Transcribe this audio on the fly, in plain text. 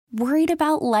Worried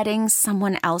about letting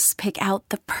someone else pick out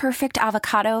the perfect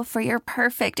avocado for your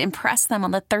perfect impress them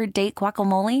on the third date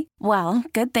guacamole? Well,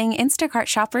 good thing Instacart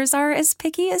shoppers are as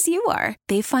picky as you are.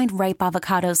 They find ripe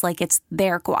avocados like it's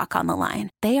their guac on the line.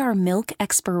 They are milk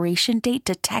expiration date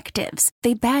detectives.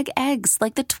 They bag eggs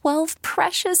like the 12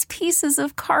 precious pieces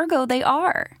of cargo they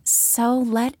are. So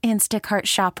let Instacart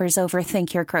shoppers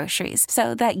overthink your groceries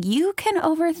so that you can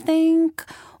overthink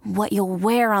what you'll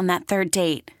wear on that third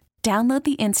date. Download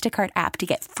the Instacart app to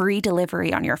get free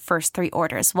delivery on your first 3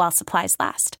 orders while supplies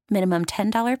last. Minimum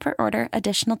 $10 per order.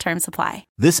 Additional terms apply.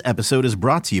 This episode is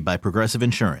brought to you by Progressive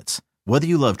Insurance. Whether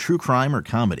you love true crime or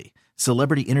comedy,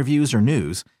 celebrity interviews or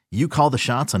news, you call the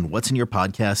shots on what's in your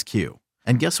podcast queue.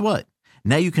 And guess what?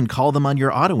 Now you can call them on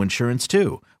your auto insurance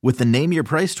too with the Name Your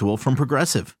Price tool from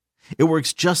Progressive. It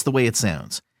works just the way it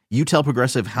sounds. You tell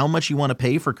Progressive how much you want to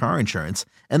pay for car insurance,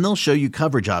 and they'll show you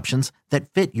coverage options that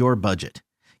fit your budget.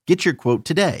 Get your quote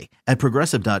today at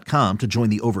Progressive.com to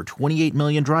join the over 28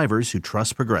 million drivers who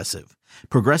trust Progressive.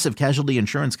 Progressive Casualty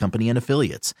Insurance Company and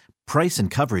Affiliates. Price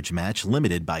and coverage match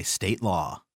limited by state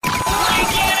law. The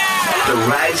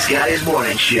Rise Guys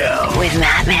Morning Show with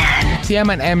Matt Man. See, I'm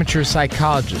an amateur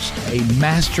psychologist, a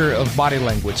master of body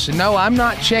language. So no, I'm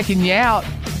not checking you out.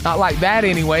 Not like that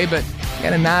anyway, but you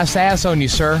got a nice ass on you,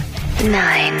 sir.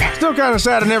 9. Still kind of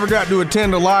sad I never got to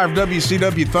attend a live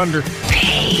WCW Thunder.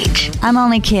 Paige. I'm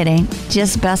only kidding.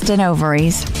 Just busting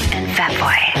ovaries. And Fat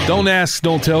Boy. Don't ask,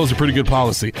 don't tell is a pretty good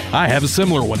policy. I have a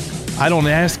similar one. I don't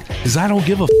ask because I don't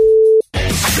give a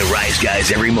The Rise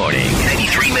Guys every morning.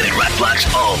 93-minute rock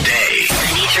blocks all day.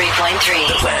 93.3.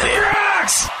 The Planet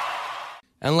Rocks.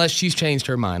 Unless she's changed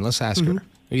her mind. Let's ask her.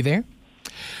 Are you there?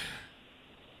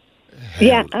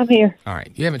 Yeah, I'm here. All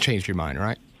right. You haven't changed your mind,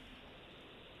 right?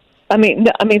 I mean,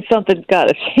 something's got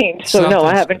to change. So, no,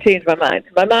 I haven't changed my mind.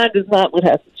 My mind is not what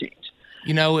has to change.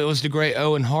 You know, it was the great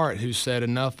Owen Hart who said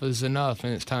enough is enough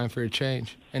and it's time for a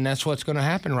change. And that's what's going to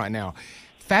happen right now.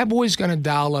 Fat Boy's going to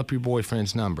dial up your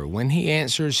boyfriend's number. When he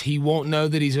answers, he won't know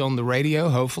that he's on the radio,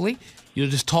 hopefully. You'll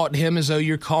just talk to him as though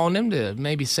you're calling him to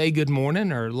maybe say good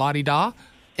morning or la-di-da.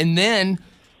 And then,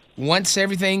 once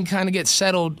everything kind of gets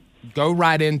settled, go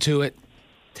right into it.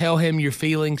 Tell him your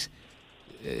feelings.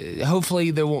 Hopefully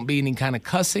there won't be any kind of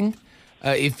cussing.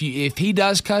 If he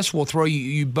does cuss, we'll throw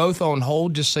you both on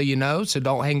hold just so you know, so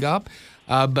don't hang up.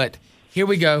 But here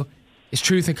we go. It's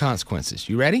truth and consequences.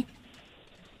 You ready?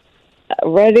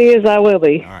 Ready as I will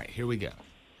be. All right, here we go.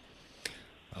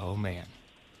 Oh, man.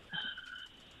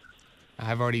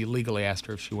 I've already legally asked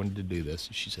her if she wanted to do this,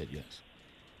 and she said yes.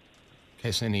 In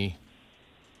case any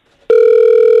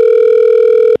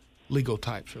legal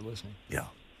types are listening. Yeah.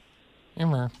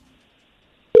 Emma.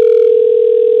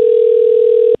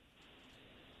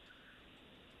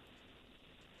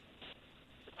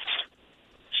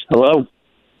 Hello.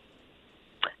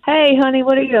 Hey, honey,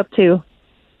 what are you up to?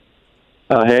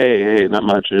 Hey, not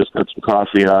much. I just got some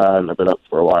coffee and I've been up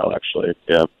for a while, actually.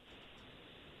 Yeah.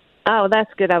 Oh, that's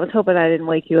good. I was hoping I didn't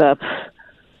wake you up.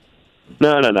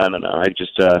 No. I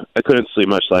just, I couldn't sleep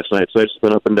much last night, so I just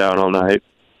been up and down all night.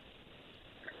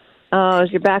 Oh,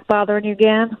 is your back bothering you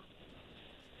again?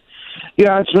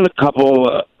 Yeah, it's been a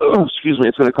couple,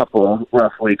 it's been a couple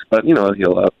rough weeks, but, it'll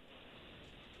heal up.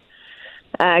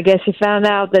 I guess you found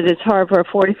out that it's hard for a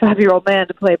 45-year-old man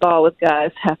to play ball with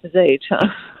guys half his age, huh?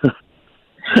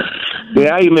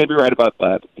 Yeah, you may be right about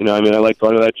that. I like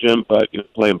going to that gym, but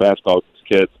playing basketball with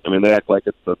kids, they act like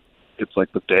it's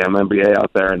like the damn NBA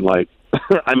out there, and like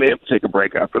I may have to take a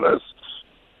break after this.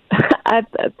 I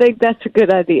think that's a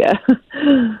good idea.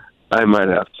 I might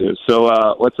have to.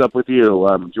 So, what's up with you?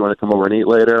 Do you want to come over and eat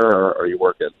later, or are you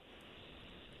working?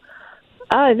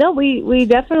 No, we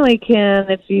definitely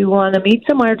can. If you want to meet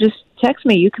somewhere, just text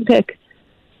me. You can pick.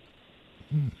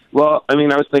 Well, I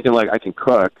was thinking I can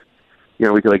cook.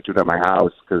 We could do it at my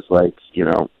house because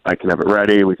I can have it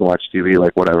ready. We can watch TV,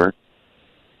 whatever.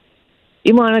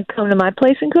 You want to come to my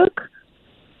place and cook?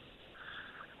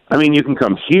 You can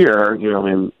come here.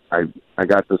 I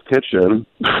got this kitchen.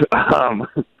 I've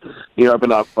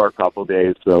been off for a couple of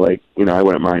days, so I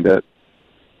wouldn't mind it.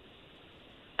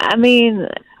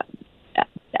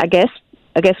 I guess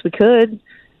we could.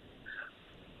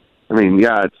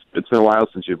 Yeah, it's been a while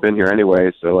since you've been here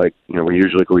anyway, so we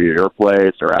usually go to your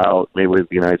place or out. Maybe it'd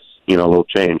be nice, a little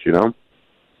change,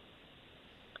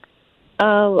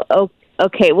 Oh,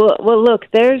 okay. Well, look,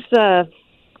 there's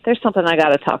something I got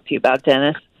to talk to you about,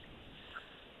 Dennis.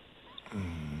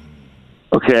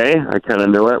 Okay, I kind of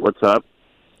knew it. What's up?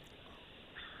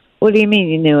 What do you mean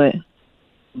you knew it?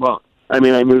 Well, I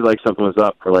knew something was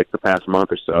up for the past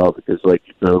month or so because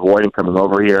you've been avoiding coming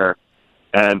over here,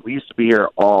 and we used to be here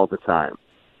all the time.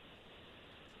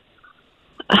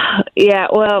 Yeah,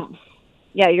 well,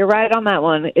 yeah, you're right on that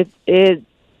one. It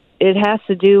has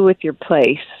to do with your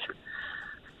place.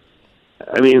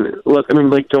 I mean, look,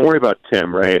 like, don't worry about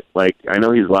Tim, right? Like, I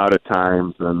know he's loud at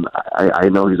times, and I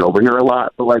know he's over here a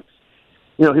lot, but, like,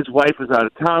 you know, his wife is out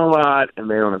of town a lot, and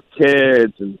they don't have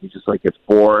kids, and he just, like, gets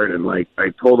bored, and, like, I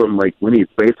told him, like, we need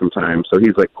space sometimes, so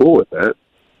he's, like, cool with it.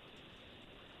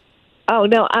 Oh,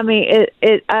 no, I mean,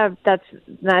 that's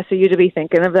nice of you to be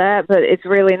thinking of that, but it's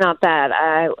really not that.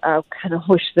 I kind of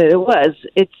wish that it was.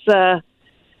 It's a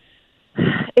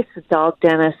dog,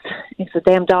 Dennis. It's a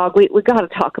damn dog. We got to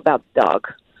talk about the dog.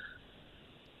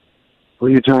 What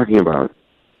are you talking about?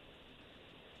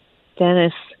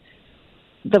 Dennis,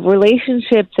 the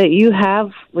relationship that you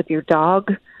have with your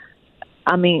dog,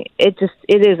 I mean, it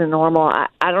isn't normal.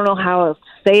 I don't know how else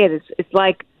to say it. It's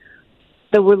like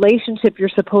the relationship you're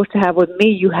supposed to have with me,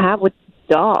 you have with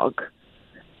the dog.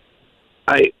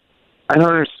 I don't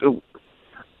understand.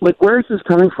 Like, where is this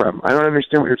coming from? I don't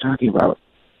understand what you're talking about.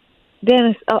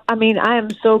 Dennis, I mean, I am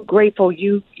so grateful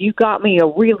you got me a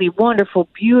really wonderful,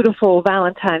 beautiful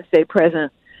Valentine's Day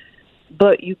present,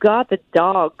 but you got the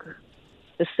dog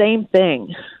the same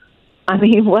thing. I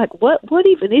mean, what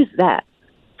even is that?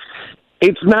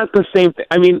 It's not the same thing.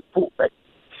 I mean,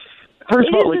 first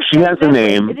of all, like, she has a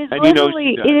name, it is and you know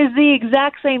she does. It is the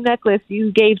exact same necklace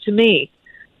you gave to me.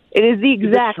 It is the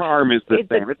exact. The charm is the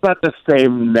same. It's not the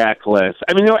same necklace.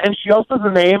 I mean, you know, and she also has a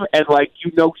name, and, like,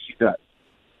 you know she does.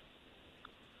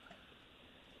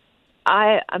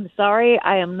 I'm sorry.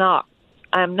 I am not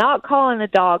calling the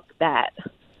dog that.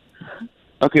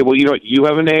 Okay, well, you know what? You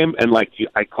have a name, and, like,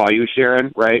 I call you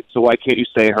Sharon, right? So why can't you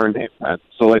say her name, then?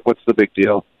 So, like, what's the big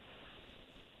deal?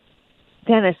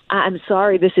 Dennis, I'm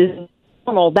sorry. This is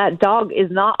normal. That dog is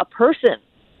not a person.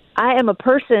 I am a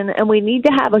person, and we need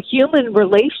to have a human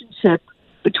relationship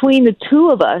between the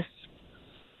two of us.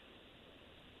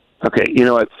 Okay, you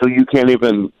know what? So you can't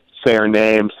even say her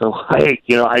name. So, like,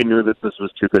 you know, I knew that this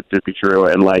was too good to be true,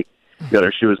 and, like, the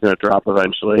other shoe was going to drop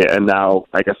eventually, and now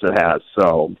I guess it has.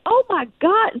 So. Oh my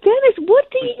God, Dennis! What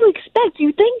do you expect?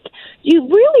 You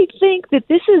really think that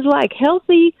this is, like,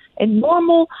 healthy and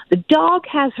normal? The dog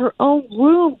has her own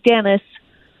room, Dennis.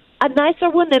 A nicer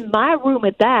one than my room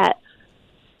at that.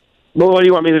 Well, what do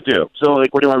you want me to do? So,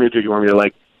 like, what do you want me to do? You want me to,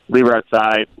 like, leave her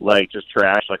outside, like, just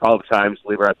trash, like, all the time, just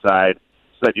leave her outside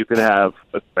so that you can have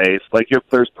a space? Like,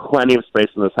 there's plenty of space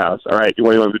in this house, all right? What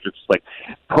do you want me to do? Just, like,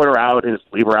 put her out and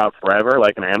just leave her out forever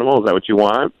like an animal? Is that what you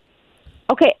want?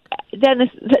 Okay, Dennis,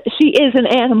 she is an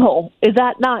animal. Is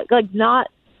that not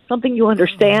something you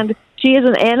understand? She is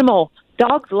an animal.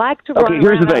 Dogs like to run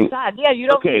around outside. Yeah, you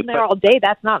don't leave them there all day.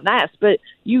 That's not nice. But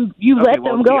you let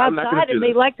them go outside, and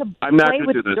they like to play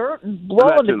with dirt and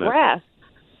blow in the grass.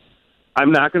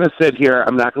 I'm not going to sit here.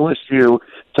 I'm not going to let you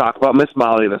talk about Miss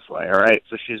Molly this way, all right?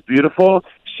 So she's beautiful.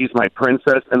 She's my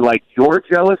princess. And, like, your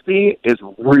jealousy is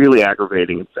really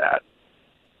aggravating and sad.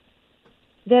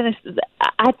 Dennis,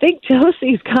 I think jealousy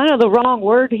is kind of the wrong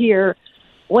word here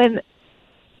when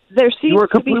there seems to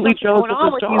be something going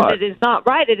on with you that is not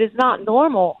right. It is not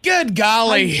normal. Good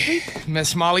golly,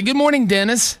 Miss Molly. Good morning,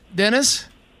 Dennis. Dennis,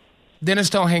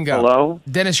 don't hang up. Hello?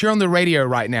 Dennis, you're on the radio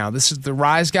right now. This is the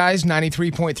Rise Guys,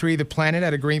 93.3 The Planet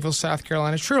out of Greenville, South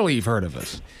Carolina. Surely you've heard of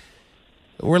us.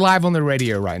 We're live on the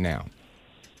radio right now.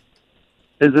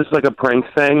 Is this like a prank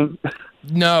thing?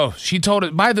 No, she told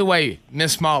us. By the way,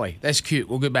 Miss Molly, that's cute.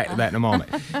 We'll get back to that in a moment.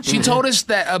 She told us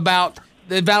that about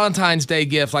the Valentine's Day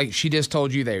gift, like she just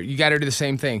told you there. You got her to do the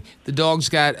same thing. The dog's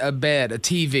got a bed, a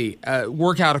TV,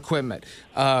 workout equipment.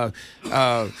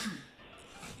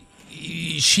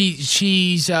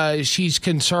 She's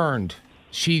concerned.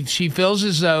 She feels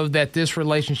as though that this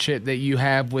relationship that you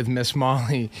have with Miss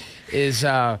Molly is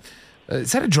that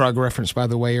a drug reference, by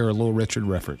the way, or a Little Richard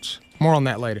reference? More on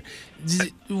that later.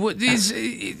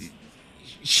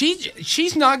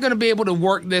 She's not going to be able to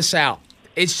work this out.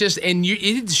 It's just, and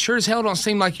it sure as hell don't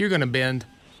seem like you're going to bend.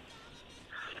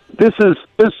 This is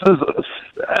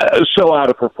so out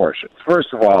of proportion. First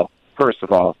of all,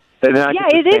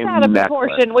 it is out of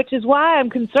proportion, which is why I'm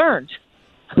concerned.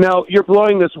 No, you're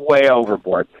blowing this way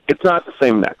overboard. It's not the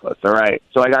same necklace, all right?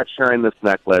 So I got Sharon this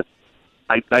necklace.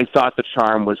 I thought the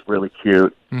charm was really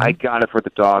cute. Mm-hmm. I got it for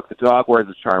the dog. The dog wears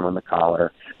a charm on the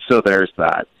collar, so there's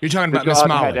that. You're talking about Miss Molly.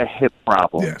 The dog had a hip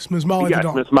problem. Yes, Miss Molly. Yes,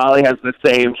 Miss Molly has the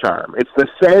same charm. It's the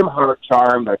same heart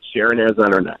charm that Sharon has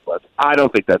on her necklace. I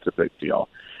don't think that's a big deal.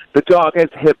 The dog has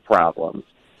hip problems,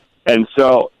 and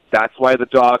so that's why the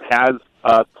dog has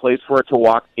a place for it to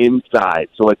walk inside,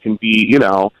 so it can be,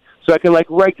 so I can, like,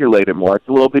 regulate it more. It's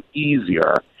a little bit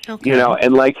easier. Okay.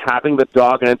 And, like, having the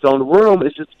dog in its own room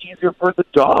is just easier for the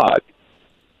dog.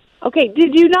 Okay,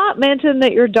 did you not mention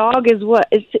that your dog is what?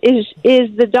 Is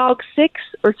the dog 6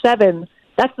 or 7?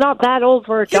 That's not that old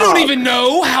for a dog. You don't even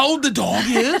know how old the dog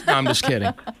is. No, I'm just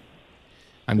kidding.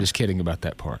 I'm just kidding about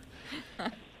that part.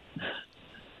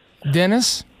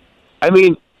 Dennis? I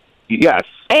mean, yes.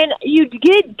 And you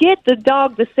did get the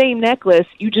dog the same necklace.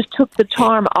 You just took the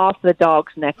charm off the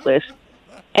dog's necklace.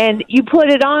 And you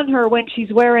put it on her when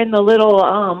she's wearing the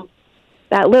little,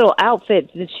 that little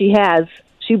outfit that she has.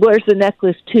 She wears the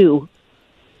necklace, too.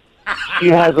 She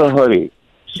has a hoodie.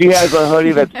 She has a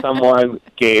hoodie that someone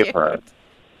gave her.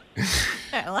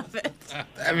 I love it.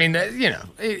 I mean, it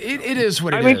is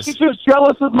what it is. I mean, she's just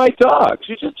jealous of my dog.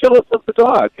 She's just jealous of the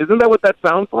dog. Isn't that what that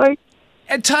sounds like?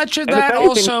 A touch of And that if anything,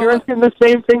 also. Sharon's getting the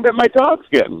same thing that my dog's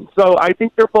getting. So I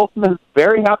think they're both in a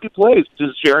very happy place.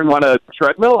 Does Sharon want a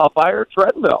treadmill? I'll buy her a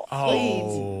treadmill.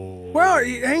 Oh. Well,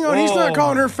 hang on. He's not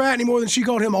calling her fat any more than she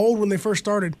called him old when they first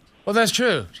started. Well, that's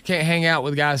true. She can't hang out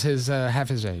with guys half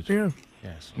his age. Yeah.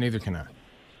 Yes, neither can I.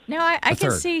 No, I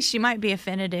can see she might be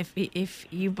offended if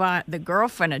you bought the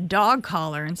girlfriend a dog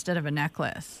collar instead of a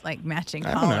necklace, like matching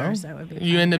collars. That would be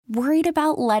you end up Worried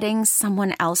about letting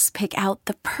someone else pick out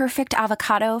the perfect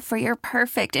avocado for your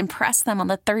perfect impress them on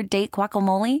the third date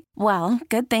guacamole? Well,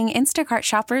 good thing Instacart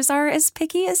shoppers are as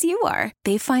picky as you are.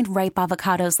 They find ripe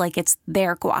avocados like it's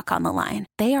their guac on the line.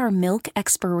 They are milk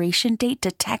expiration date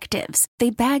detectives.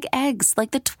 They bag eggs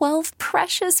like the 12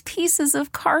 precious pieces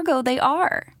of cargo they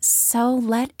are. So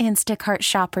let Instacart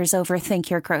shoppers overthink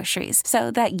your groceries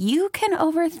so that you can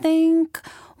overthink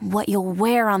what you'll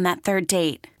wear on that third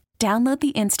date. Download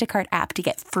the Instacart app to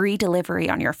get free delivery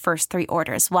on your first 3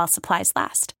 orders while supplies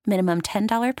last. Minimum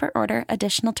 $10 per order.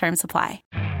 Additional terms apply.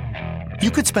 You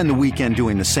could spend the weekend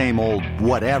doing the same old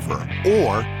whatever,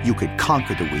 or you could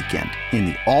conquer the weekend in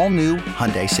the all-new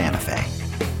Hyundai Santa Fe.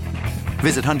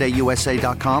 Visit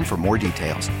HyundaiUSA.com for more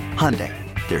details. Hyundai,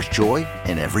 there's joy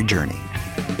in every journey.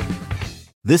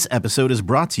 This episode is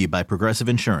brought to you by Progressive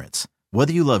Insurance.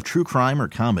 Whether you love true crime or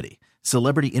comedy,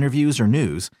 celebrity interviews or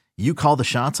news, you call the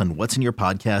shots on what's in your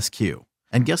podcast queue.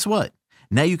 And guess what?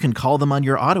 Now you can call them on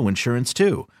your auto insurance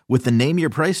too with the Name Your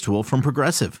Price tool from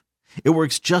Progressive. It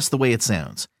works just the way it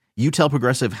sounds. You tell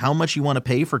Progressive how much you want to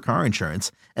pay for car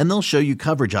insurance, and they'll show you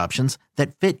coverage options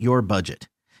that fit your budget.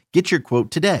 Get your quote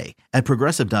today at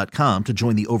Progressive.com to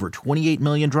join the over 28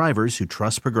 million drivers who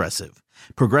trust Progressive.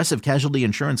 Progressive Casualty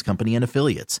Insurance Company and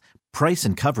Affiliates. Price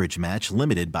and coverage match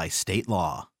limited by state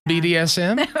law.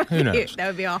 BDSM? Who knows? That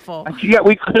would be awful. Yeah,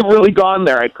 we could have really gone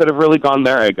there. I could have really gone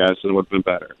there, I guess, and it would have been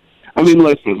better. I mean,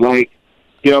 listen,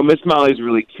 Miss Molly's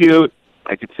really cute.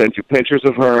 I could send you pictures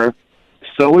of her.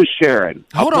 So is Sharon.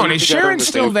 Hold on, is Sharon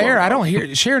still there? I don't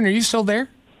hear. Sharon, are you still there?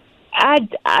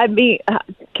 I mean,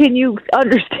 can you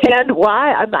understand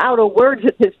why? I'm out of words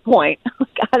at this point.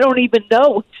 I don't even know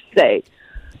what to say.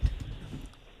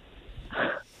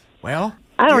 Well,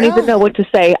 I don't even know what to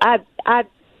say.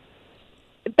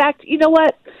 You know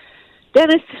what,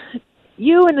 Dennis?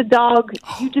 You and the dog,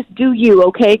 you just do you,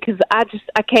 okay? Because I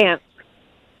can't.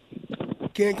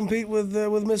 Can't compete with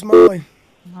Miss Molly.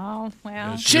 Oh,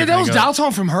 well. She had those dial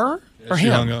tone from her or she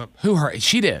him? hung up. Who, her?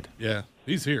 She did. Yeah,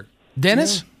 he's here.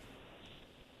 Dennis?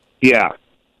 Yeah.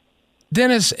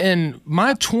 Dennis, in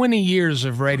my 20 years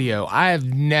of radio, I have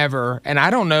never, and I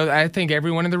don't know, I think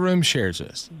everyone in the room shares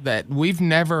this, that we've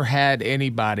never had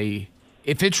anybody,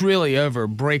 if it's really over,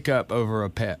 break up over a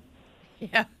pet.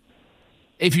 Yeah.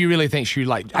 If you really think she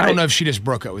I don't know if she just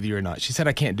broke up with you or not. She said,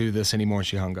 I can't do this anymore, and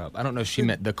she hung up. I don't know if she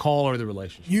meant the call or the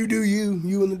relationship. You do you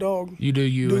and the dog. You do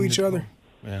you. Do and each the other. dog.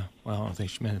 Yeah, well, I don't think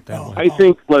she meant it that way. I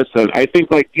think,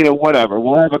 whatever.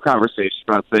 We'll have a conversation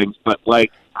about things, but,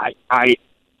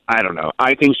 I don't know.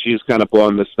 I think she's kind of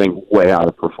blown this thing way out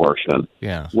of proportion.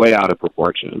 Yeah. Way out of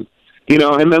proportion.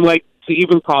 And then, to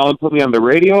even call and put me on the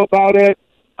radio about it,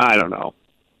 I don't know.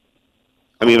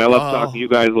 I mean, I love talking to you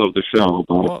guys, love the show,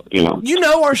 but, You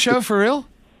know our show for real?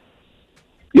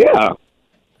 Yeah.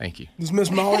 Thank you. Does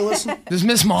Miss Molly listen? Does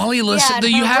Miss Molly listen? Yeah,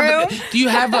 do you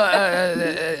have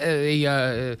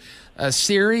a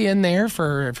Siri in there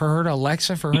for her to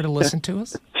Alexa for her to listen to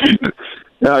us?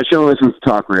 No, she only listens to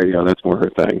talk radio. That's more her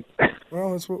thing.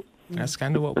 Well, that's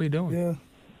kind of what we're doing. Yeah.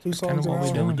 2 songs an hour.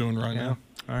 That's what we're doing right now.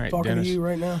 All right, Talking Dennis. to you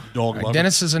right now. Dog lover.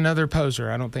 Dennis is another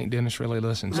poser. I don't think Dennis really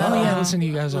listens. Oh, yeah, I listen to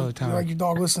you guys all the time. Like your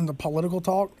dog listen to political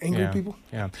talk, angry people?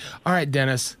 Yeah. All right,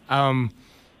 Dennis. Dog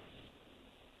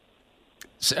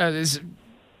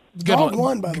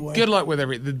won, by the way. Good luck with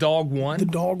the dog won? The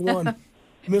dog won.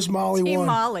 Miss Molly Team won.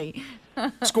 Molly.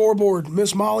 Scoreboard.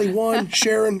 Miss Molly won.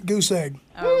 Sharon, goose egg.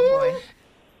 Oh, boy.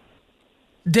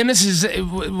 Dennis,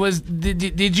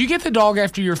 did you get the dog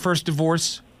after your first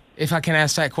divorce? If I can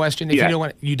ask that question. If Yeah. you don't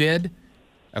want, you did?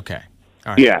 Okay.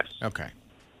 All right. Yes. Okay.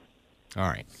 All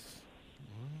right.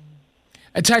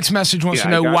 A text message wants to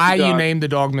I know got why the you dog. named the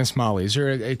dog Miss Molly. Is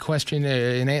there a question,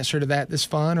 an answer to that that's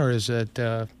fun, or is it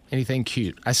anything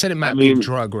cute? I said it might be a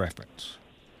drug reference.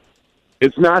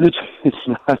 It's not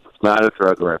a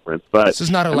drug reference, but this is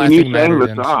not a I mean, laughing you matter.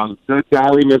 sang the song, "Good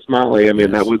Golly, Miss Molly." I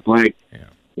mean, that was like,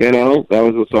 that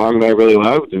was a song that I really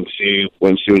loved. And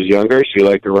when she was younger, she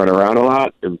liked to run around a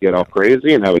lot and get all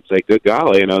crazy. And I would say, "Good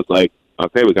golly," and I was like,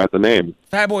 "Okay, we got the name."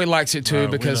 Fat Boy likes it too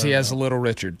because he has a little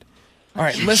Richard. All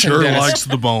right, listen, sure Dennis. likes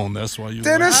the bone. That's why you.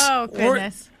 Dennis. Oh,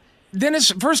 goodness.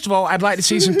 Dennis, first of all, I'd like to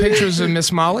see some pictures of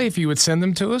Miss Molly if you would send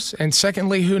them to us. And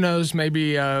secondly, who knows,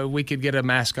 maybe we could get a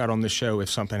mascot on the show if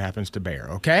something happens to Bear,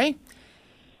 okay?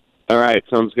 All right,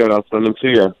 sounds good. I'll send them to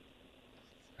you.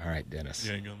 All right, Dennis.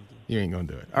 You ain't gonna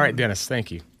do it. All right, Dennis.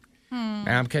 Thank you.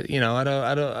 I'm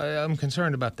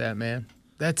concerned about that, man.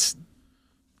 That's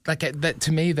like that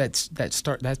to me. That's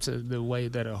the way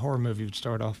that a horror movie would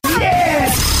start off.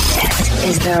 This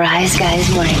is the Rise Guys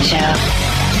Morning Show.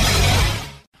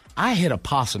 I hit a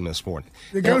possum this morning.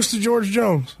 It goes to George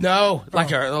Jones. No,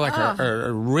 like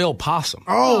a real possum.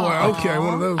 Oh, okay,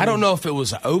 one of those. I don't know if it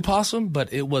was an opossum,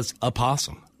 but it was a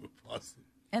possum.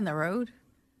 In the road?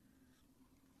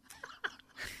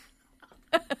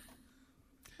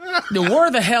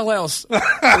 Where the hell else?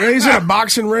 He's in a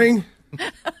boxing ring.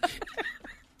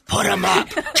 Put him up.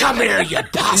 Come here, you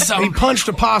possum. He punched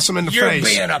a possum in the You're face.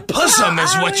 being a possum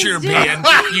is what you're being.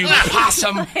 You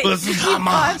possum. Come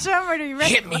on.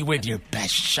 Hit me with your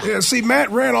best shot. Yeah, see, Matt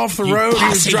ran off the You road. He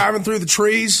was posse. driving through the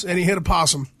trees, and he hit a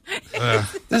possum.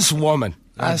 This woman,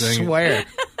 I swear.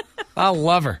 I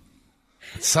love her.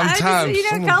 Sometimes.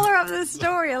 Color up the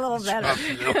story a little better.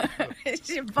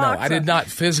 No, I did not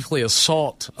physically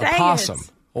assault a possum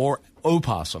or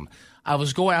opossum. I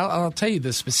was going out, I'll tell you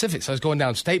the specifics. I was going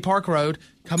down State Park Road,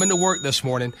 coming to work this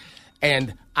morning,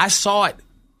 and I saw it,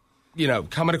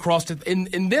 coming across it. And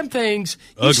them things.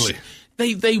 Ugly.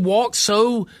 They walk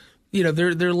so,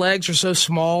 their legs are so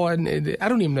small, and I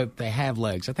don't even know if they have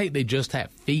legs. I think they just have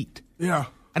feet. Yeah.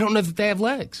 I don't know that they have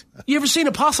legs. You ever seen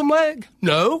a possum leg?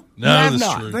 No. No, you have that's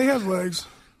not. true. They have legs.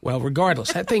 Well,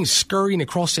 regardless, that thing's scurrying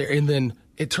across there, and then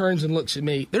it turns and looks at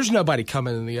me. There's nobody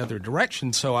coming in the other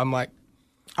direction, so I'm like,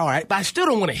 all right, but I still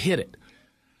don't want to hit it.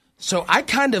 So I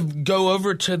kind of go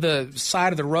over to the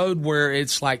side of the road where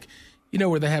it's like,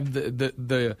 where they have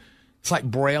the it's like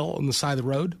braille on the side of the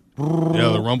road. Yeah,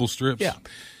 the rumble strips. Yeah.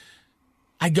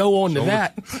 I go on to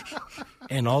that,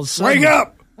 and all of a sudden, Wake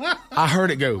up! I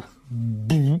heard it go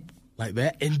boop, like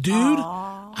that. And, dude,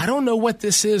 I don't know what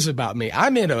this is about me.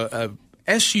 I'm in a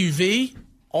SUV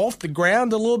off the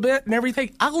ground a little bit and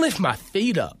everything. I lift my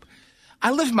feet up.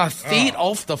 I lift my feet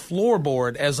off the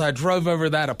floorboard as I drove over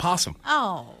that opossum.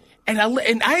 Oh. And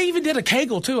I even did a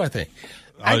Kegel, too, I think.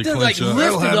 I you did, clench up.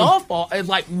 lifted off.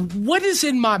 And, what is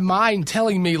in my mind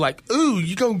telling me, ooh,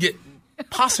 you're going to get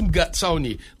possum guts on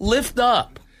you. Lift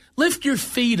up. Lift your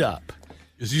feet up.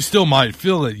 Because you still might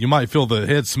feel it. You might feel the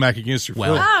head smack against your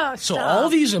foot. So all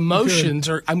these emotions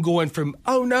I'm going from,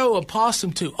 oh, no, a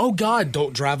possum, to, oh, God,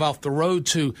 don't drive off the road,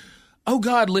 to, oh,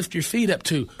 God, lift your feet up,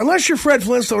 to. Unless you're Fred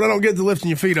Flintstone, I don't get the lifting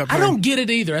your feet up. I don't get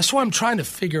it either. That's what I'm trying to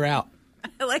figure out.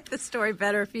 I like the story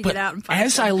better if you But get out and find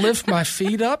as some. I lift my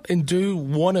feet up and do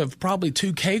one of probably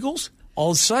two Kegels,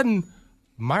 all of a sudden,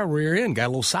 my rear end got a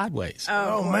little sideways.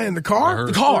 Oh, man, the car?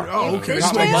 The car. Oh, okay. Not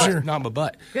Just my making butt. sure. Not my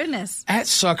butt. Goodness. That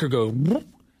sucker go, whoop.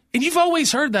 And you've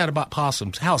always heard that about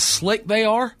possums, how slick they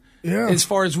are. Yeah. As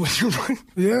far as when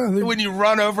when you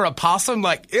run over a possum,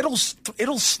 it'll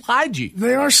slide you.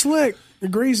 They are slick. They're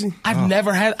greasy. I've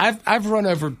never had. I've run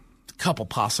over a couple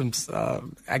possums.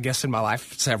 I guess in my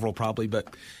life, several probably,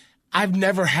 but I've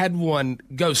never had one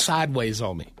go sideways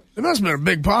on me. It must have been a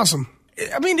big possum.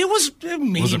 I mean, it was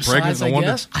medium pregnant, size, I I wonder?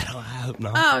 guess. I hope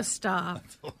not. Oh, stop.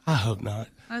 I hope not.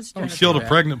 That's You killed a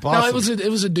pregnant possum. No, it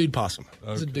was a dude possum. It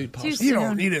was a dude possum. Too You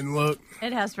soon. didn't look.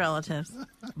 It has relatives.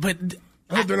 But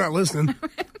I hope they're not listening.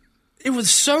 it was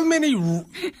so many.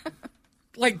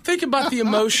 Think about the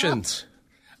emotions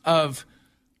of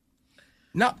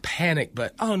not panic,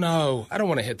 but oh no, I don't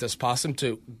want to hit this possum.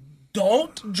 Too.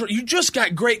 You just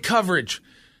got great coverage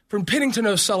from Pennington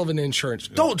O'Sullivan Insurance.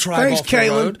 Don't drive Thanks, off the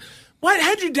Caitlin. road. What?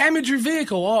 How'd you damage your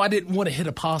vehicle? Oh, I didn't want to hit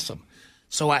a possum.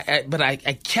 So I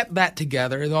kept that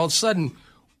together, and all of a sudden,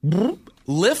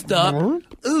 lift up.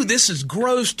 Ooh, this is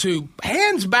gross. To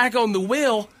hands back on the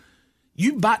wheel.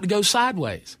 You about to go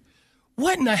sideways.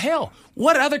 What in the hell?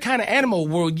 What other kind of animal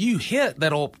will you hit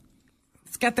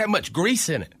it's got that much grease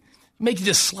in it? Make you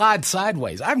just slide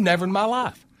sideways. I've never in my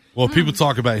life. Well, people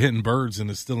talk about hitting birds and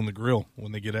it's still in the grill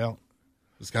when they get out.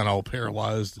 It's kind of all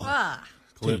paralyzed. And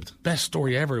Dude, best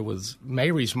story ever was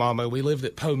Mary's mama. We lived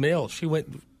at Poe Mill. She was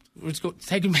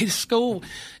taking me to school.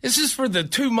 This is for the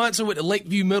 2 months I went to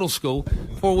Lakeview Middle School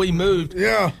before we moved.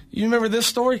 Yeah. You remember this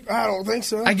story? I don't think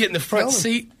so. I get in the front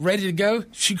seat, ready to go.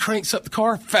 She cranks up the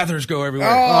car. Feathers go everywhere.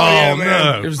 Oh, yeah, man.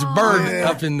 No. There was a bird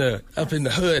up in the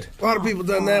hood. A lot of people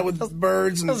done that with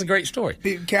birds. And that was a great story.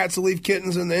 Cats will leave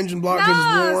kittens in the engine block because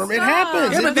it's warm. It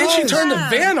happens. Yeah, but then she turned the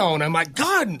van on. I'm like,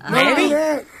 God, Manny.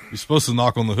 You're supposed to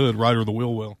knock on the hood right or the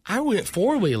wheel well. I went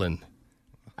four-wheeling.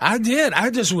 I did. I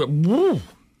just went, woo.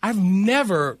 I've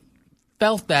never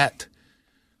felt that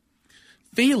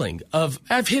feeling of,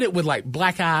 I've hit it with like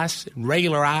black ice and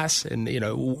regular ice and,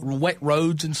 wet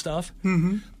roads and stuff.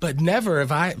 Mm-hmm. But never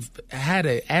have I had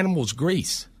an animal's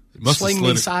grease sling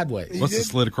me sideways. Must have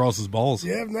slid across his balls.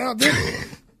 Yeah, now,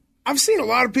 I've seen a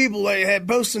lot of people had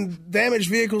posting damaged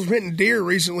vehicles hitting deer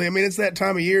recently. I mean, it's that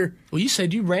time of year. Well, you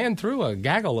said you ran through a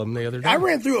gaggle of them the other day. I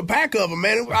ran through a pack of them,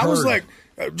 man. I was like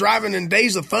driving in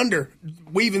Days of Thunder,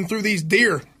 weaving through these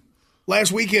deer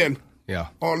last weekend. Yeah.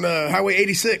 On Highway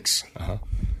 86. Uh-huh.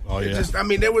 Oh, yeah.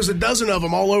 There was a dozen of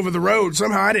them all over the road.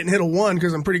 Somehow I didn't hit a one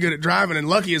because I'm pretty good at driving and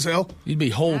lucky as hell. You'd be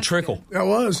whole trickle. I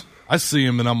was. I see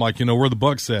them and I'm like, where the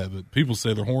bucks at? But people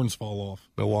say their horns fall off.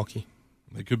 Milwaukee.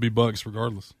 They could be bucks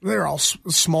regardless. They're all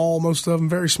small, most of them,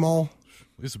 very small.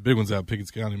 There's some big ones out of Pickens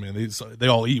County, man. They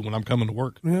all eat when I'm coming to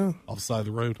work. Yeah. Off the side of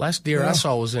the road. Last deer I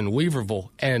saw was in Weaverville,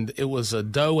 and it was a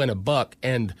doe and a buck,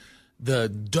 and the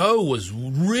doe was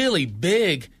really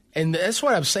big, and that's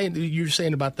what I'm saying. You're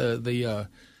saying about the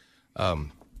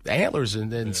antlers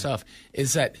and stuff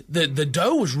is that the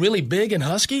doe was really big and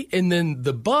husky, and then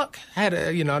the buck had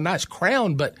a nice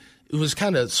crown, but it was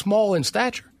kind of small in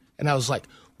stature, and I was like,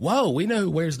 whoa, we know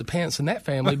who wears the pants in that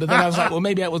family. But then I was like, well,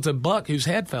 maybe that was a buck whose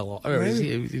head fell off. Or his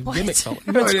gimmick fell off.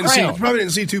 Probably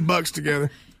didn't see two bucks together.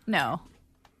 No.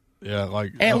 Yeah,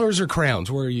 like antlers or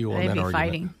crowns. Where are you on that argument?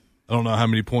 Fighting. I don't know how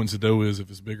many points a doe is if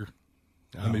it's bigger.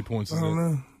 How many points is it? I don't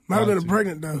know. Might have been a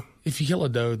pregnant doe. If you kill a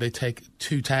doe, they take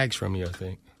 2 tags from you, I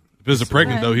think. If it was a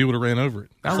pregnant doe, he would have ran over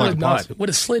it. I would have not. Would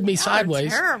have slid me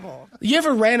sideways. Terrible. You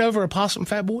ever ran over a possum,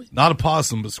 fat boy? Not a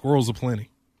possum, but squirrels aplenty.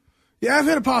 Yeah, I've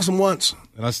hit a possum once.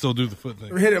 And I still do the foot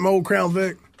thing. I hit it in my old Crown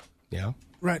Vic. Yeah.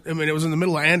 Right. I mean, it was in the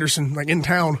middle of Anderson, like in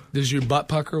town. Does your butt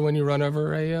pucker when you run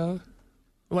over a...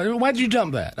 Why'd you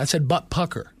jump that? I said butt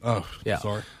pucker. Oh, yeah.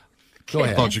 Sorry. Go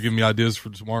ahead. I thought you'd give me ideas for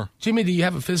tomorrow. Jimmy, do you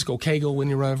have a physical kegel when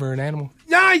you run over an animal?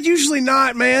 No, usually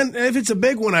not, man. If it's a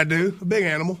big one, I do. A big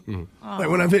animal. Mm-hmm. Like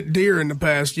when I've hit deer in the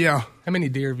past, yeah. How many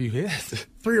deer have you hit?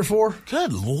 3 or 4.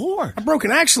 Good Lord. I broke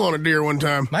an axle on a deer one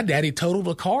time. My daddy totaled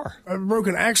a car. I broke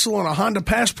an axle on a Honda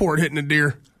Passport hitting a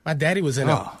deer. My daddy was in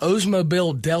an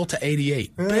Oldsmobile Delta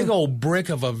 88, big old brick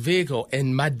of a vehicle,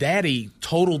 and my daddy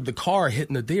totaled the car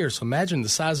hitting the deer. So imagine the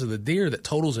size of the deer that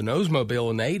totals an Oldsmobile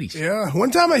in the 80s. Yeah.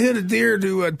 One time I hit a deer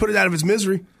to put it out of its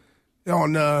misery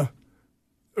on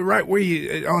right where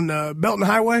you on Belton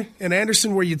Highway in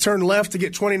Anderson, where you turn left to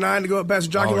get 29 to go up past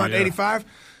the jockey lot to 85.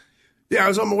 Yeah, I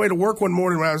was on my way to work one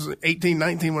morning when I was 18,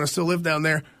 19, when I still lived down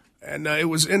there, and it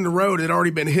was in the road. It had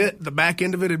already been hit. The back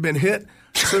end of it had been hit.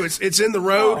 So it's in the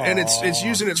road, and it's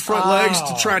using its front legs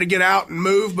to try to get out and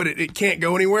move, but it can't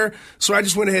go anywhere. So I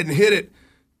just went ahead and hit it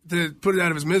to put it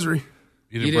out of its misery.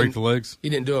 You didn't break the legs? You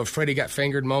didn't do a Freddie got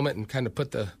fingered moment and kind of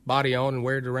put the body on and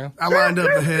wear it around? I lined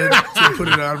up the head to put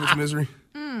it out of its misery.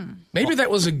 Maybe that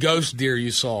was a ghost deer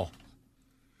you saw.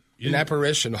 An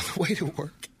apparition on the way to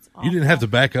work. You didn't have to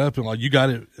back up and you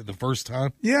got it the first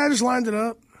time? Yeah, I just lined it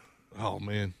up. Oh,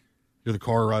 man. You're the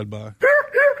car ride by.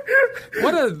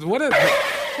 What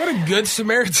a good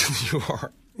Samaritan you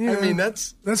are. Yeah. I mean,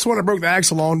 that's when I broke the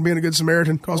axle on. Being a good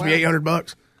Samaritan cost me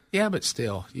 $800. Yeah, but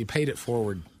still, you paid it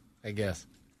forward, I guess.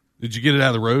 Did you get it out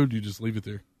of the road? You just leave it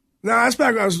there? No, that's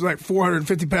back when I was like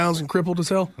 450 pounds and crippled as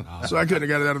hell, so I couldn't have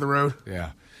got it out of the road.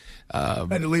 Yeah, I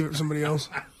had to leave it for somebody else.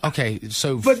 Okay,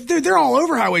 so but they're all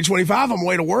over Highway 25 on the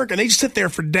way to work, and they just sit there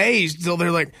for days till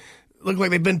they're like look like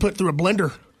they've been put through a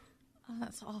blender. Oh,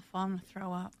 that's awful. I'm gonna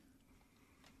throw up.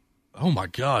 Oh, my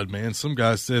God, man. Some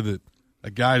guy said that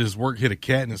a guy at his work hit a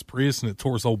cat in his Prius and it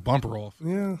tore his whole bumper off.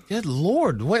 Yeah. Good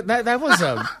Lord. What, that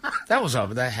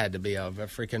had to be a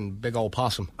freaking big old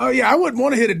possum. Oh, yeah. I wouldn't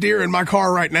want to hit a deer in my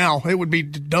car right now. It would be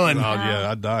done. Oh,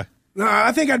 yeah. I'd die. No,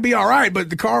 I think I'd be all right, but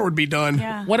the car would be done.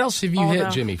 Yeah. What else have you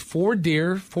hit, Jimmy? 4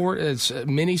 deer, 4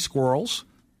 mini squirrels.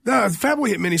 No, Fat Boy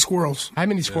hit mini squirrels. How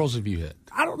many squirrels have you hit?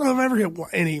 I don't know if I've ever hit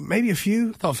any, maybe a few.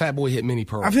 I thought Fat Boy hit mini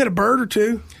pearl. I've hit a bird or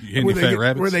two. You hit any fat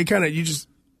rabbits? Where they kind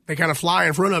of fly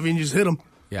in front of you and you just hit them.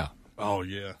 Yeah. Oh,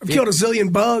 yeah. I've killed a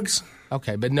zillion bugs.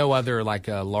 Okay, but no other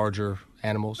larger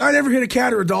animals? I never hit a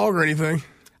cat or a dog or anything.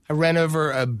 I ran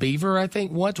over a beaver, I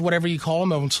think, once, whatever you call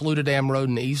them, on Saluda Dam Road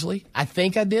in Easley. I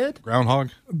think I did. Groundhog?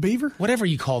 A beaver? Whatever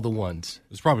you call the ones.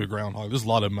 It's probably a groundhog. There's a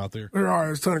lot of them out there. There are.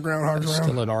 There's a ton of groundhogs around.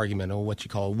 Still an argument on what you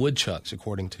call woodchucks,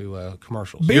 according to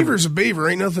commercials. Beaver's a beaver.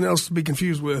 Ain't nothing else to be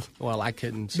confused with. Well, I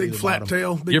couldn't see big the flat bottom.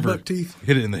 tail, big buck teeth.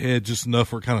 Hit it in the head just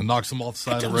enough where it kind of knocks them off the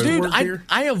side of the road. Dude,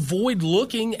 I avoid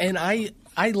looking, and I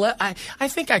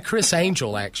think I Chris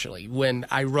Angel, actually, when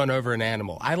I run over an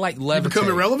animal. I like levitate. You become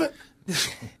irrelevant?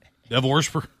 Devil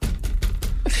worshiper.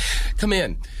 Come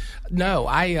in. No,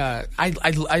 I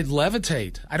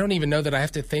levitate. I don't even know that I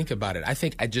have to think about it. I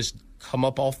think I just come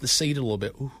up off the seat a little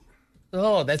bit. Ooh.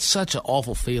 Oh, that's such an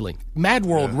awful feeling. Mad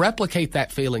World, replicate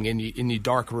that feeling in your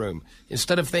dark room.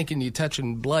 Instead of thinking you're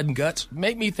touching blood and guts,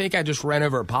 make me think I just ran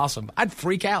over a possum. I'd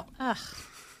freak out.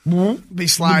 Be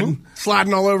sliding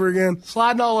all over again.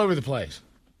 Sliding all over the place.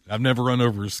 I've never run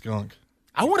over a skunk.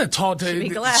 I want to talk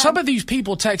to some of these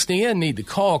people texting in need to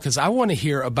call because I want to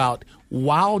hear about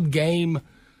wild game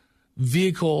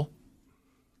vehicle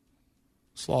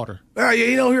slaughter.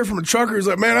 You don't hear from a trucker who's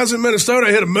like, man, I was in Minnesota,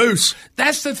 I hit a moose.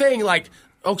 That's the thing. Like,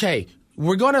 okay,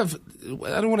 I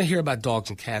don't want to hear about dogs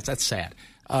and cats. That's sad.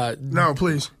 No,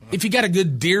 please. If you got a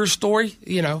good deer story,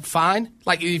 fine.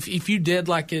 Like if you did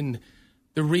like in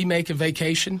the remake of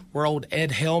Vacation where old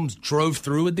Ed Helms drove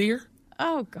through a deer.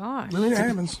 Oh, gosh. I mean, it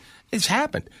happens. It's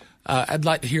happened. I'd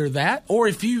like to hear that. Or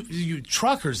if you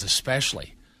truckers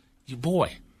especially,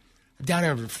 down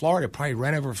there in Florida, probably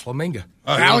ran over a flamingo.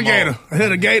 Alligator. I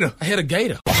hit a gator.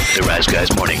 The Rise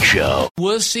Guys Morning Show.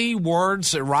 Wussy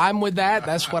words that rhyme with that.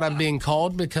 That's what I'm being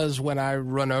called because when I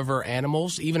run over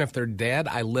animals, even if they're dead,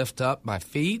 I lift up my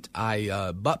feet.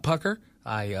 I butt pucker.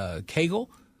 I kegel.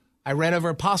 I ran over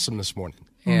a possum this morning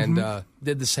and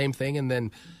did the same thing. And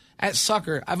then at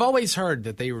Sucker, I've always heard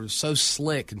that they were so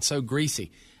slick and so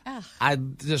greasy. Ugh. I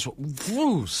just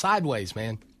flew sideways,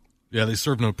 man. Yeah, they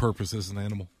serve no purpose as an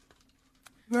animal.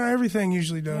 No, everything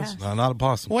usually does. No, not a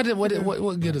possum. What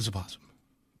good is a possum?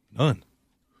 None.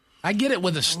 I get it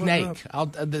with a snake.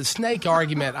 The snake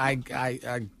argument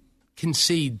I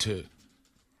concede to.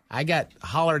 I got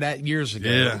hollered at years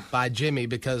ago by Jimmy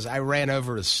because I ran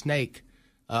over a snake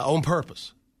on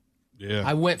purpose. Yeah.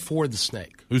 I went for the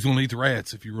snake. Who's going to eat the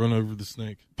rats if you run over the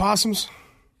snake? Possums.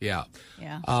 Yeah.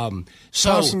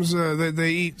 Possums, they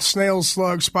eat snails,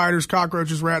 slugs, spiders,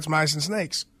 cockroaches, rats, mice, and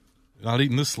snakes. You're not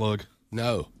eating this slug.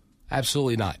 No,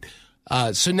 absolutely not.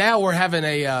 So now we're having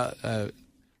a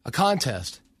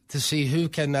contest to see who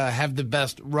can have the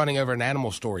best running over an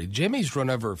animal story. Jimmy's run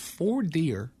over 4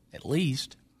 deer, at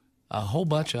least, a whole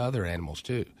bunch of other animals,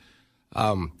 too.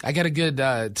 I got a good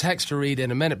text to read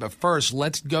in a minute, but first,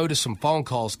 let's go to some phone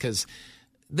calls because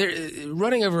they're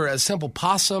running over a simple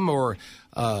possum or,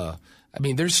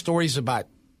 there's stories about.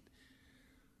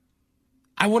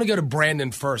 I want to go to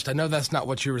Brandon first. I know that's not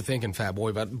what you were thinking, Fat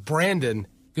Boy, but Brandon,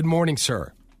 good morning,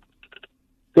 sir.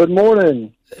 Good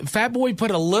morning. Fat Boy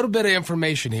put a little bit of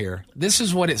information here. This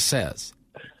is what it says.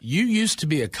 You used to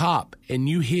be a cop and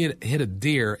you hit a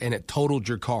deer and it totaled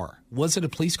your car. Was it a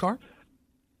police car?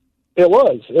 It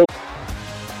was.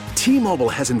 T-Mobile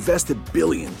has invested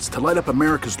billions to light up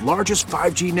America's largest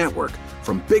 5G network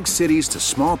from big cities to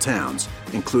small towns,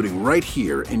 including right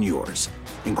here in yours.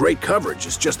 And great coverage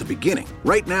is just the beginning.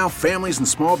 Right now, families and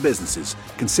small businesses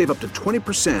can save up to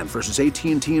 20% versus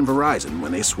AT&T and Verizon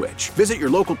when they switch. Visit your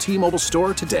local T-Mobile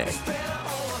store today.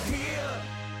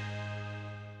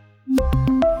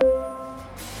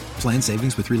 Plan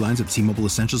savings with 3 lines of T-Mobile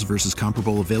Essentials versus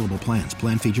comparable available plans.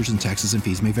 Plan features and taxes and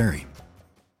fees may vary.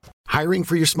 Hiring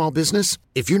for your small business?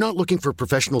 If you're not looking for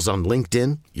professionals on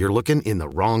LinkedIn, you're looking in the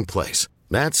wrong place.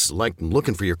 That's like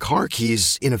looking for your car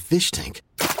keys in a fish tank.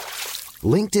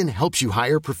 LinkedIn helps you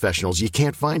hire professionals you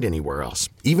can't find anywhere else,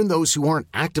 even those who aren't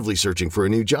actively searching for a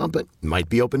new job but might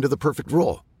be open to the perfect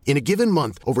role. In a given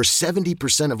month, over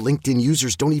 70% of LinkedIn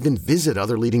users don't even visit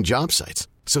other leading job sites.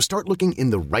 So start looking in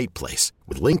the right place.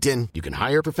 With LinkedIn, you can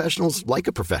hire professionals like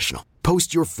a professional.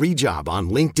 Post your free job on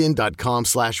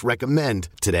linkedin.com/recommend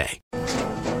today.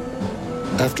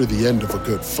 After the end of a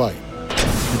good fight,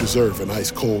 you deserve an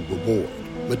ice-cold reward.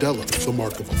 Modelo is the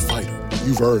mark of a fighter.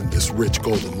 You've earned this rich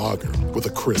golden lager with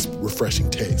a crisp, refreshing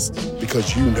taste.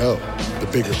 Because you know, the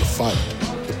bigger the fight,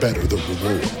 the better the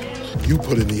reward. You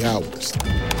put in the hours,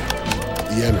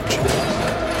 the energy,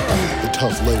 the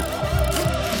tough labor.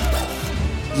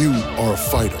 You are a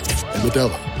fighter, and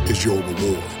Modelo is your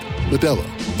reward. Modelo,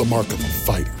 the mark of a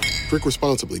fighter. Drink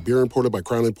responsibly. Beer imported by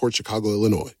Crown Imports, Chicago,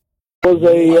 Illinois. It was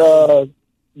a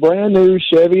brand new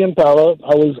Chevy Impala.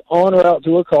 I was en route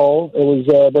to a call. It was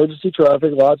emergency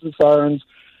traffic, lots of sirens,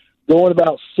 going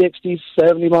about 60,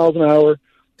 70 miles an hour.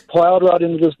 plowed right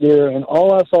into this deer, and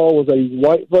all I saw was a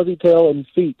white fuzzy tail and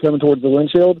feet coming towards the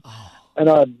windshield, and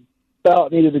I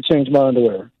about needed to change my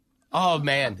underwear. Oh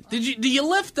man, do you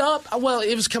lift up? Well,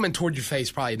 it was coming toward your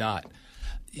face, probably not.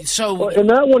 So in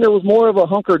that one, it was more of a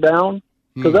hunker down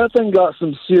because that thing got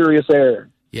some serious air.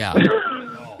 Yeah.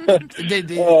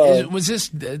 Was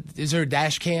this? Is there a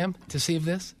dash cam to see of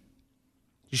this?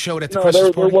 You show it at the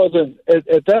Christmas party? There wasn't.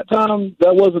 At that time,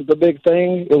 that wasn't the big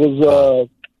thing. It was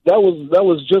that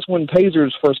was just when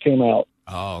tasers first came out.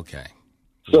 Oh, okay.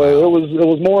 So it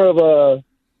was more of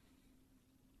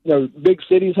a, big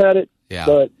cities had it. Yeah.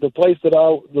 But the place that I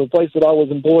was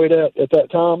employed at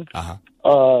that time,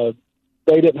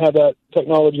 they didn't have that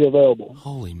technology available.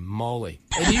 Holy moly!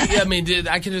 And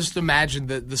I can just imagine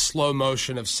the slow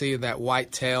motion of seeing that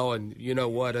white tail and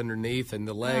underneath and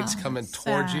the legs coming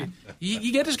towards you.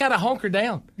 You just got to hunker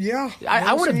down. Yeah.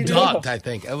 I would have ducked. I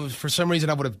think for some reason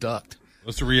I would have ducked.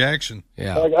 What's the reaction?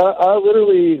 Yeah. Like I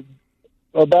literally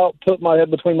about put my head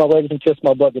between my legs and kissed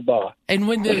my butt goodbye. And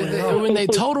when they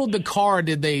totaled the car,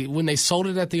 when they sold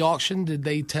it at the auction, did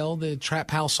they tell the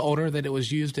trap house owner that it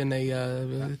was used in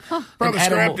probably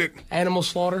scrapped it. Animal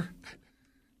slaughter?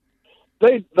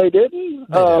 They didn't.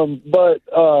 But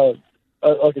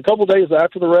like a couple days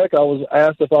after the wreck, I was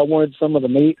asked if I wanted some of the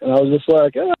meat, and I was just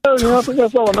like, I think I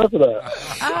saw enough of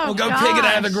that. Well, go pick it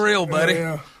out of the grill, buddy.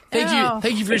 Yeah.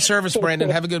 Thank you for your service, Brandon.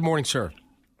 Have a good morning, sir.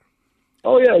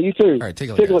 Oh, yeah, you too. All right,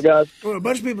 take a look, guys. Well, a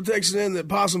bunch of people texted in that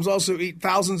possums also eat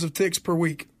thousands of ticks per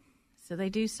week. So they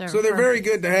do serve. So they're very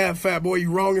good to have, fat boy.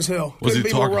 You wrong as hell. Couldn't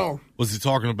be more wrong. Was he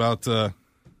talking about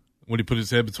when he put his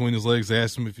head between his legs, they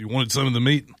asked him if he wanted some of the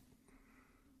meat?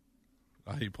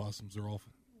 I hate possums. They're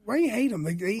awful. Why do you hate them?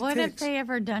 They eat What ticks. have they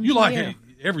ever done You to like you?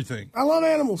 everything. I love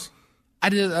animals. I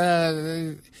did.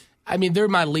 They're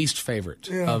my least favorite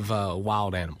of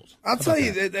wild animals. I'll tell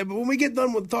you that when we get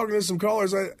done with talking to some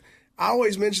callers, I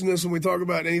always mention this when we talk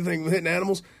about anything with hitting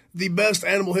animals. The best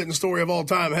animal hitting story of all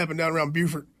time happened down around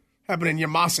Buford. Happened in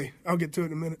Yamasi. I'll get to it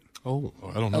in a minute. Oh,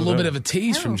 I don't know. A little bit of a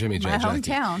tease from Jimmy J. My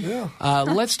Jackie. hometown. Yeah.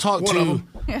 Let's talk to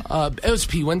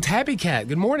OSP1 Tabby Cat.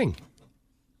 Good morning.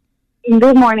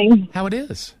 Good morning. How it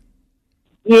is?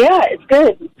 Yeah, it's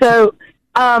good. So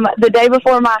the day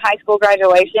before my high school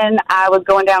graduation, I was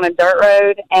going down a dirt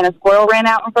road, and a squirrel ran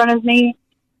out in front of me,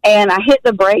 and I hit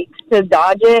the brakes to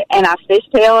dodge it, and I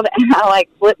fishtailed, and I,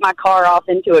 flipped my car off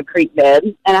into a creek bed,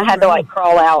 and I had to,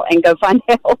 crawl out and go find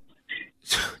help.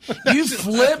 You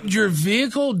flipped your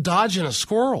vehicle dodging a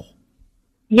squirrel?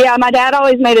 Yeah, my dad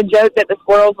always made a joke that the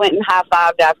squirrels went and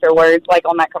high-fived afterwards, like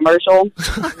on that commercial.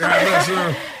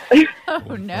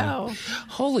 Oh, no.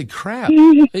 Holy crap.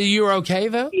 You were okay,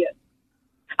 though? Yeah.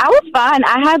 I was fine.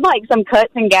 I had, some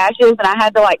cuts and gashes, and I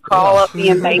had to, crawl up the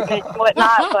embankment and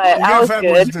whatnot, but I was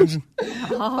good.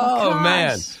 Oh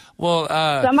man. Well,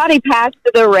 somebody passed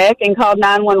the wreck and called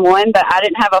 911, but I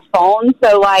didn't have a phone,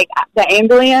 so, the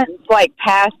ambulance,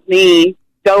 passed me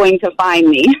going to find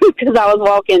me because I was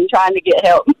walking trying to get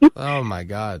help. Oh, my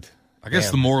God. I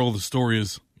guess the moral of the story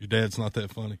is your dad's not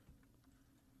that funny.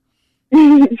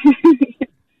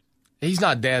 He's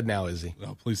not dead now, is he?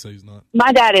 No, please say he's not.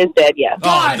 My dad is dead, yeah.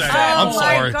 I'm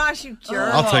sorry. My gosh, you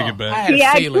jerk. I'll take it back. He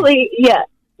actually,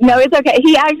 no, it's okay.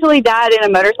 He actually died in a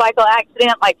motorcycle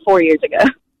accident 4 years ago.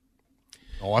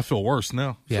 Oh, I feel worse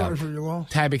now. Yeah. Sorry for your loss.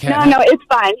 Tabby Cat. No, it's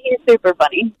fine. He's super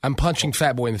funny. I'm punching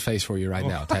Fat Boy in the face for you right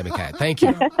now, Tabby Cat. Thank you.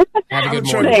 Have a good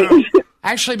morning. Thanks.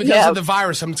 Actually, because of the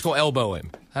virus, I'm just going to elbow him.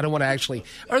 I don't want to actually.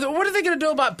 What are they going to do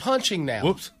about punching now?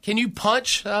 Whoops. Can you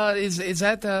punch? Is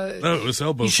that the? No, it's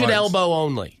elbow. You should fights. elbow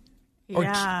only.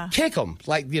 Yeah. Or kick them.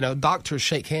 Doctors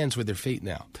shake hands with their feet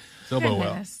now. It's elbow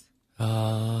out.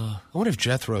 I wonder if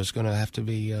Jethro's going to have to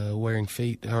be wearing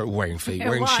shoes Why?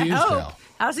 now.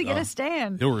 How's he going to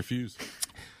stand? He'll refuse.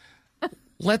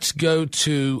 Let's go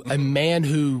to a man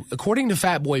who, according to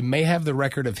Fat Boy, may have the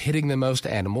record of hitting the most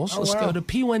animals. Let's go to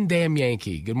P1 Damn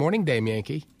Yankee. Good morning, Damn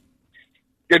Yankee.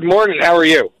 Good morning. How are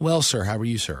you? Well, sir. How are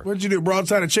you, sir? What did you do,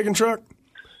 broadside a chicken truck?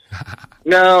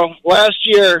 No. Last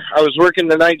year, I was working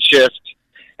the night shift,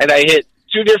 and I hit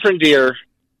two different deer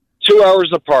 2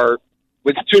 hours apart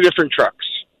with two different trucks.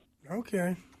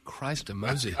 Okay. Christ a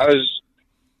Mosey.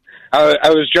 I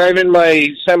was driving my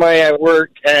semi at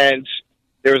work, and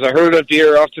there was a herd of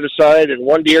deer off to the side, and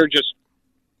one deer just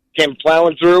came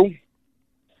plowing through.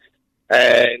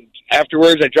 And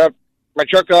afterwards, I dropped my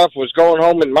truck off, was going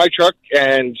home in my truck,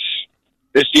 and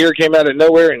this deer came out of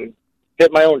nowhere and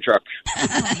hit my own truck.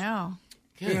 Oh, no.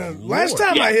 Yeah, last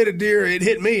time I hit a deer, it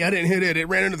hit me. I didn't hit it. It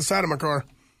ran into the side of my car.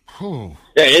 Oh.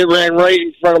 Yeah, it ran right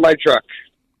in front of my truck.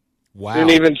 Wow. Didn't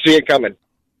even see it coming.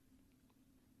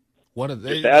 What are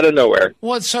they? Just out of nowhere.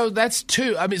 Well, so that's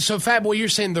two. I mean, so Fat Boy, you're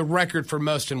saying the record for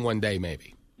most in one day,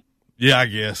 maybe? Yeah, I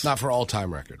guess. Not for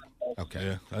all-time record. Okay.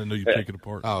 Yeah, I didn't know you pick it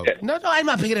apart. Oh, no, I'm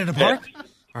not picking it apart. Yeah.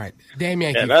 All right, damn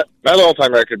Yankee. Yeah, not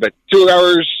all-time record, but 2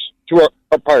 hours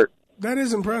apart. That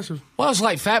is impressive. Well, it's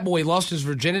like Fat Boy lost his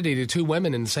virginity to 2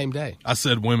 women in the same day. I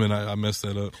said women. I messed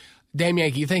that up. Damn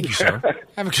Yankee, thank you, sir.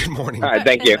 Have a good morning. All right,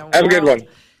 thank you. Have a good one.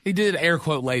 He did air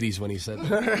quote ladies when he said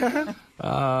that.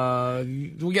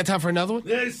 We got time for another one?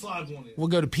 Yeah, slide one in. We'll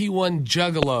go to P1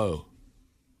 Juggalo.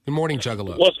 Good morning,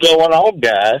 Juggalo. What's going on,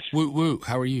 guys? Woo, woo.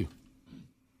 How are you?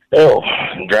 Oh,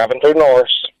 I'm driving through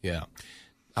Norris. Yeah.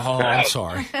 Oh, I'm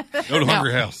sorry. Go to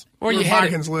Hungry House. Where you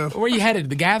headed? Where you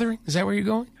headed? The Gathering? Is that where you're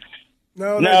going?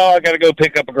 No, I got to go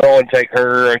pick up a girl and take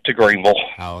her to Greenville.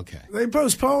 Oh, okay. They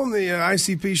postponed the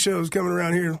ICP shows coming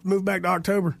around here. Moved back to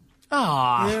October.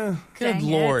 Ah, yeah. Good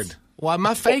Lord. Well,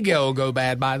 my Fago will go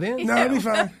bad by then. No, it'll be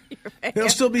fine. It'll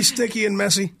still be sticky and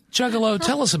messy. Juggalo,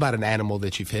 tell us about an animal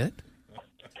that you've hit.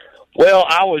 Well,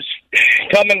 I was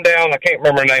coming down, I can't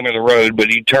remember the name of the road, but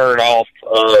you turn off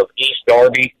East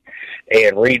Darby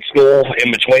and Reed School in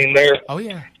between there. Oh,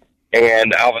 yeah.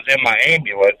 And I was in my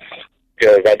ambulance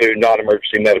because I do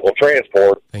non-emergency medical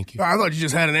transport. Thank you. I thought you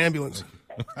just had an ambulance.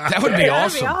 That would be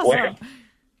awesome. Well,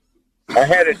 I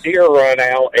had a deer run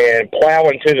out and plow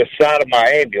into the side of my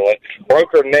ambulance, broke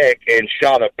her neck, and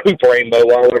shot a poop rainbow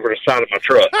all over the side of my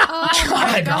truck. Oh,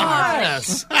 my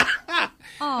gosh.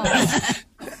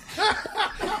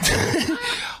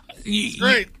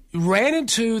 You ran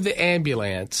into the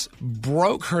ambulance,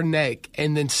 broke her neck,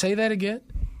 and then say that again?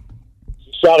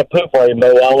 Shot a poop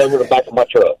rainbow all over the back of my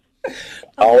truck.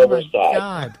 All over the side.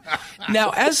 God. Now,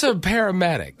 as a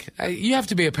paramedic, you have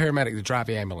to be a paramedic to drive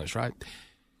the ambulance, right?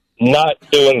 Not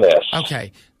doing this.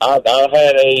 Okay. I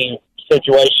had a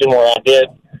situation where I did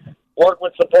work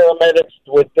with some paramedics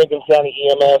with Pickens County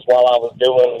EMS while I was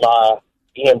doing my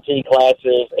EMT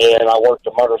classes, and I worked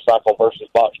a motorcycle versus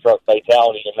box truck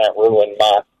fatality, and that ruined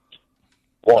my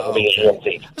wanting to be an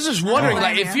EMT. I was just wondering,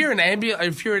 if you're an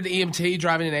EMT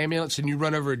driving an ambulance and you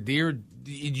run over a deer, do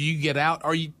you get out?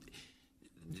 Or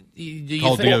do you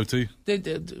call DOT?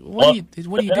 What do you do?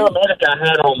 The paramedic I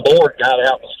had on board got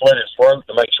out and slit his throat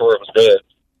to make sure it was good.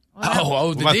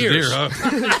 Oh, the What about deer. the deer, huh?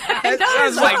 I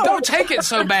was like, don't take it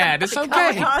so bad. It's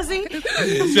okay.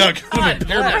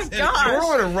 We're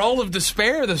on a roll of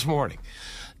despair this morning.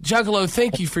 Juggalo,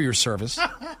 thank you for your service.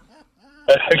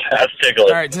 That's tickling.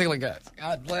 All right, tickling guys.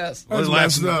 God bless. That's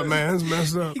messed up, man. That's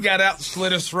messed up. He got out and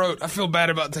slit his throat. I feel bad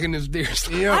about taking this deer.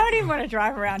 I don't even want to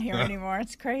drive around here anymore.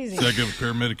 It's crazy. See how good a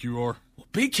paramedic you are.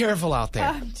 Be careful out there.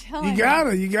 I'm telling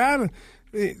You gotta.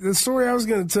 The story I was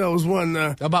going to tell was one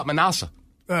about Manasseh.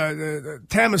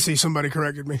 Tamasee. Somebody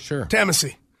corrected me. Sure.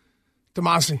 Tamasee.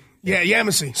 Yeah,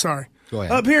 Yamasee. Sorry. Go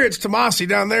ahead. Up here it's Tamasee.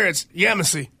 Down there it's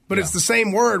Yamasee. But it's the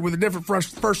same word with a different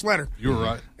first letter. You were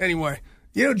right. Anyway,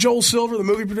 you know Joel Silver, the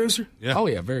movie producer? Yeah. Oh,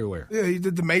 yeah, very aware. Yeah, he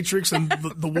did The Matrix and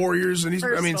the Warriors, and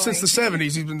since the 70s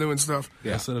he's been doing stuff.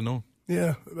 Yeah, I said I know.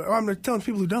 Yeah, I'm telling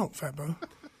people who don't, Fatbo.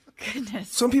 Goodness.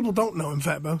 Some people don't know him,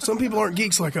 Fatbo. Some people aren't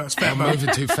geeks like us, Fatbo.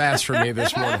 Moving too fast for me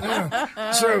this morning.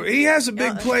 Yeah. So he has a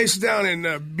big place down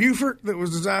in Beaufort that was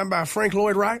designed by Frank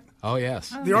Lloyd Wright. Oh,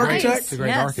 yes. The architect. The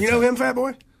great architect. You know him, Fat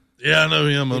Boy? Yeah, I know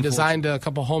him. He designed a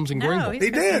couple homes in Greenville.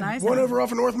 He did. One over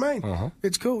off of North Main. Uh-huh.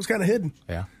 It's cool. It's kind of hidden.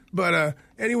 Yeah. But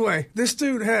anyway, this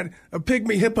dude had a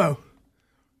pygmy hippo.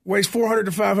 Weighs 400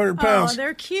 to 500 pounds. Oh,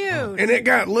 they're cute. And it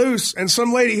got loose, and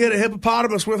some lady hit a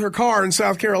hippopotamus with her car in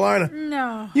South Carolina.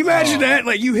 No. You imagine that?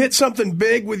 Like, you hit something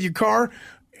big with your car,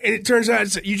 and it turns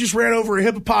out you just ran over a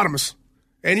hippopotamus,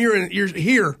 and you're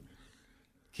here.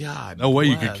 God. No way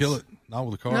you could kill it. Not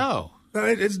with a car. No.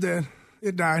 It's dead.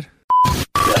 It died.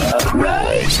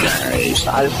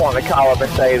 I just want to call up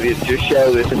and say that your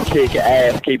show is some kick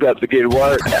ass. Keep up the good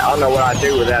work. I don't know what I'd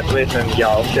do without listening to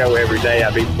y'all's show every day.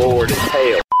 I'd be bored as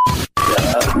hell.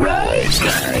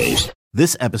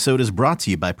 This episode is brought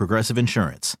to you by Progressive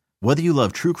Insurance. Whether you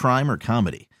love true crime or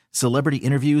comedy, celebrity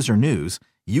interviews or news,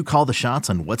 you call the shots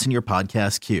on what's in your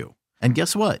podcast queue. And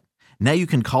guess what? Now you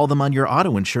can call them on your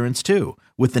auto insurance too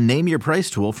with the Name Your Price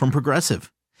tool from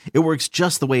Progressive. It works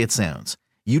just the way it sounds.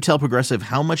 You tell Progressive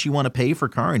how much you want to pay for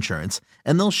car insurance,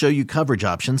 and they'll show you coverage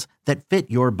options that fit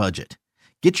your budget.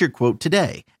 Get your quote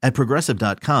today at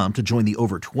Progressive.com to join the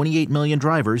over 28 million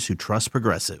drivers who trust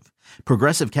Progressive.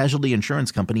 Progressive Casualty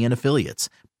Insurance Company and Affiliates.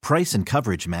 Price and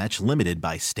coverage match limited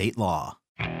by state law.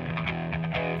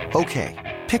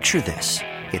 Okay, picture this.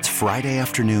 It's Friday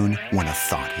afternoon when a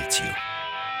thought hits you.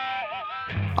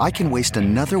 I can waste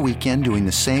another weekend doing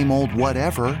the same old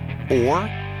whatever, or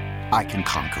I can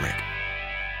conquer it.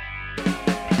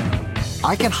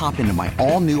 I can hop into my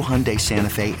all-new Hyundai Santa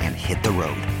Fe and hit the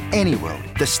road. Any road.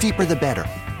 The steeper, the better.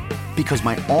 Because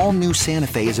my all-new Santa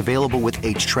Fe is available with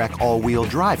H-Track all-wheel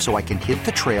drive, so I can hit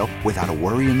the trail without a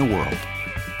worry in the world.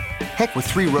 Heck, with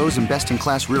 3 rows and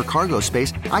best-in-class rear cargo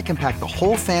space, I can pack the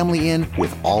whole family in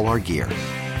with all our gear.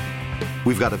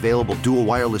 We've got available dual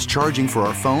wireless charging for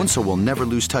our phones, so we'll never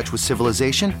lose touch with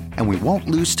civilization, and we won't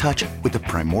lose touch with the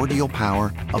primordial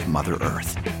power of Mother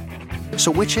Earth. So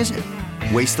which is it?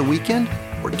 Waste the weekend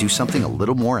or do something a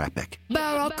little more epic?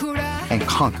 And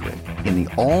conquer it in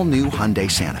the all-new Hyundai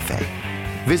Santa Fe.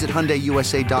 Visit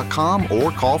HyundaiUSA.com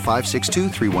or call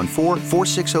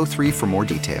 562-314-4603 for more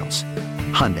details.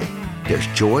 Hyundai, there's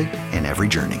joy in every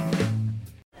journey.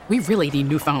 We really need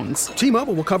new phones.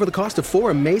 T-Mobile will cover the cost of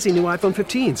 4 amazing new iPhone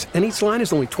 15s, and each line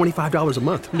is only $25 a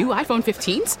month. New iPhone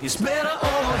 15s? It's better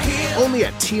over here. Only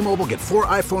at T-Mobile, get 4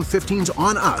 iPhone 15s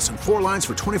on us and 4 lines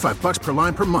for $25 per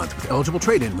line per month with eligible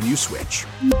trade-in when you switch.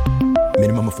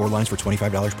 Minimum of 4 lines for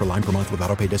 $25 per line per month with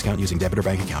auto-pay discount using debit or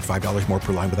bank account. $5 more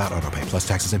per line without auto-pay, plus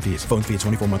taxes and fees. Phone fee at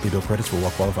 24 monthly bill credits for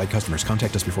well-qualified customers.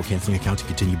 Contact us before canceling account to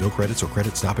continue bill credits or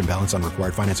credit stop and balance on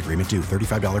required finance agreement due.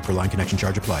 $35 per line connection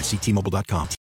charge applies. See T-Mobile.com.